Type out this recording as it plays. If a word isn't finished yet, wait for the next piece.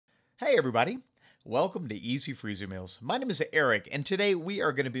Hey everybody, welcome to Easy Freezer Meals. My name is Eric, and today we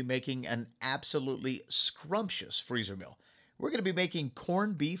are going to be making an absolutely scrumptious freezer meal. We're going to be making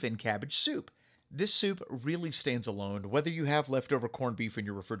corned beef and cabbage soup. This soup really stands alone. Whether you have leftover corned beef in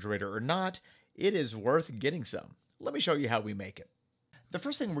your refrigerator or not, it is worth getting some. Let me show you how we make it. The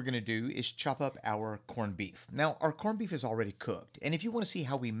first thing we're going to do is chop up our corned beef. Now, our corned beef is already cooked, and if you want to see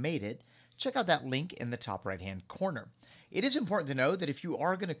how we made it, check out that link in the top right-hand corner. It is important to know that if you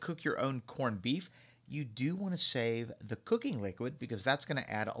are going to cook your own corned beef, you do want to save the cooking liquid because that's going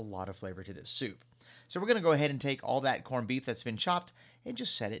to add a lot of flavor to this soup. So we're going to go ahead and take all that corned beef that's been chopped and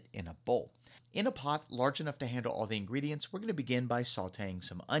just set it in a bowl. In a pot large enough to handle all the ingredients, we're going to begin by sauteing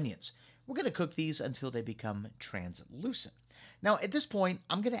some onions. We're going to cook these until they become translucent. Now, at this point,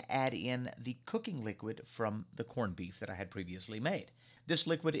 I'm going to add in the cooking liquid from the corned beef that I had previously made. This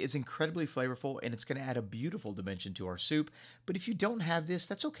liquid is incredibly flavorful and it's going to add a beautiful dimension to our soup. But if you don't have this,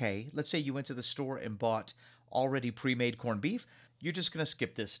 that's okay. Let's say you went to the store and bought already pre-made corned beef. You're just going to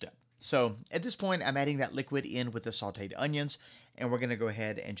skip this step. So at this point, I'm adding that liquid in with the sauteed onions, and we're going to go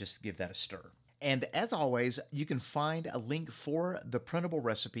ahead and just give that a stir. And as always, you can find a link for the printable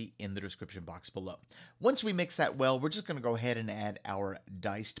recipe in the description box below. Once we mix that well, we're just going to go ahead and add our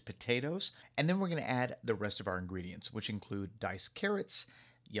diced potatoes, and then we're going to add the rest of our ingredients, which include diced carrots,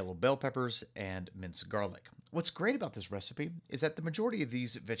 yellow bell peppers, and minced garlic. What's great about this recipe is that the majority of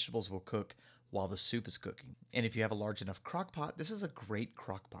these vegetables will cook while the soup is cooking. And if you have a large enough crock pot, this is a great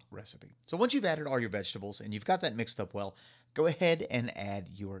crock pot recipe. So once you've added all your vegetables and you've got that mixed up well, go ahead and add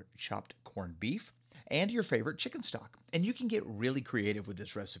your chopped corned beef and your favorite chicken stock. And you can get really creative with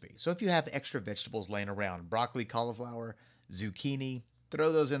this recipe. So if you have extra vegetables laying around, broccoli, cauliflower, zucchini,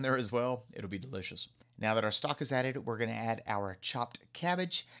 throw those in there as well. It'll be delicious. Now that our stock is added, we're going to add our chopped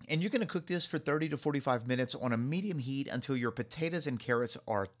cabbage, and you're going to cook this for 30 to 45 minutes on a medium heat until your potatoes and carrots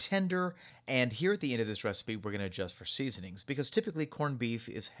are tender. And here at the end of this recipe, we're going to adjust for seasonings because typically corned beef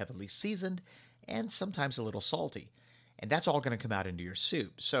is heavily seasoned and sometimes a little salty. And that's all going to come out into your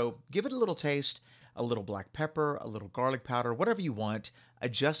soup. So give it a little taste, a little black pepper, a little garlic powder, whatever you want.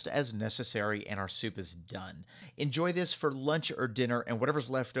 Adjust as necessary, and our soup is done. Enjoy this for lunch or dinner, and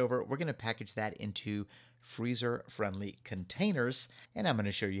whatever's left over, we're going to package that into freezer-friendly containers, and I'm going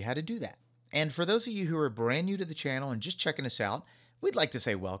to show you how to do that. And for those of you who are brand new to the channel and just checking us out, we'd like to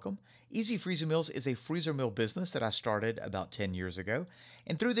say welcome. Easy Freezer Meals is a freezer meal business that I started about 10 years ago.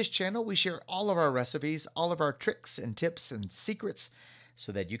 And through this channel, we share all of our recipes, all of our tricks and tips and secrets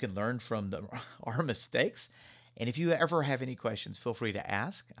so that you can learn from our mistakes. And if you ever have any questions, feel free to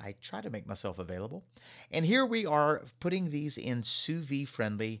ask. I try to make myself available. And here we are putting these in sous vide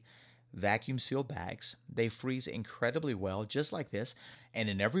friendly vacuum sealed bags. They freeze incredibly well, just like this. And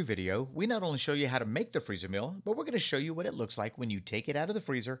in every video, we not only show you how to make the freezer meal, but we're going to show you what it looks like when you take it out of the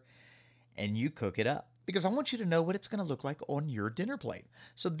freezer and you cook it up. Because I want you to know what it's going to look like on your dinner plate.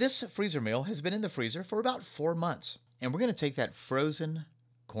 So this freezer meal has been in the freezer for about 4 months. And we're going to take that frozen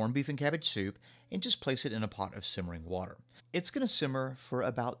corned beef and cabbage soup and just place it in a pot of simmering water. It's going to simmer for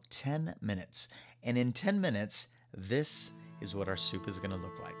about 10 minutes. And in 10 minutes, this is what our soup is going to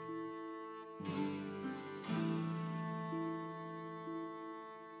look like.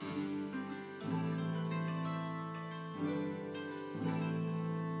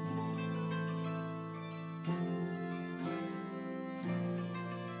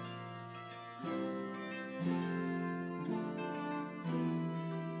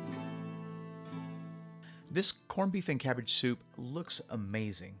 This corned beef and cabbage soup looks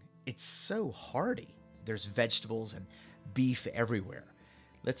amazing. It's so hearty. There's vegetables and beef everywhere.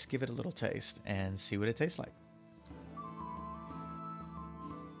 Let's give it a little taste and see what it tastes like.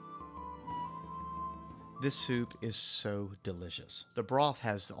 This soup is so delicious. The broth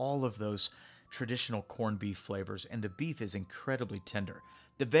has all of those traditional corned beef flavors, and the beef is incredibly tender.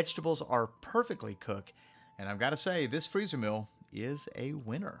 The vegetables are perfectly cooked, and I've got to say, this freezer meal is a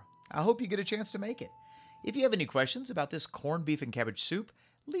winner. I hope you get a chance to make it. If you have any questions about this corned beef and cabbage soup,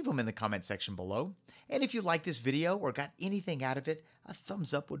 leave them in the comment section below. And if you like this video or got anything out of it, a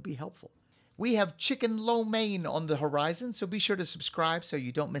thumbs up would be helpful. We have chicken lo mein on the horizon, so be sure to subscribe so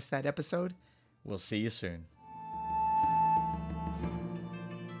you don't miss that episode. We'll see you soon.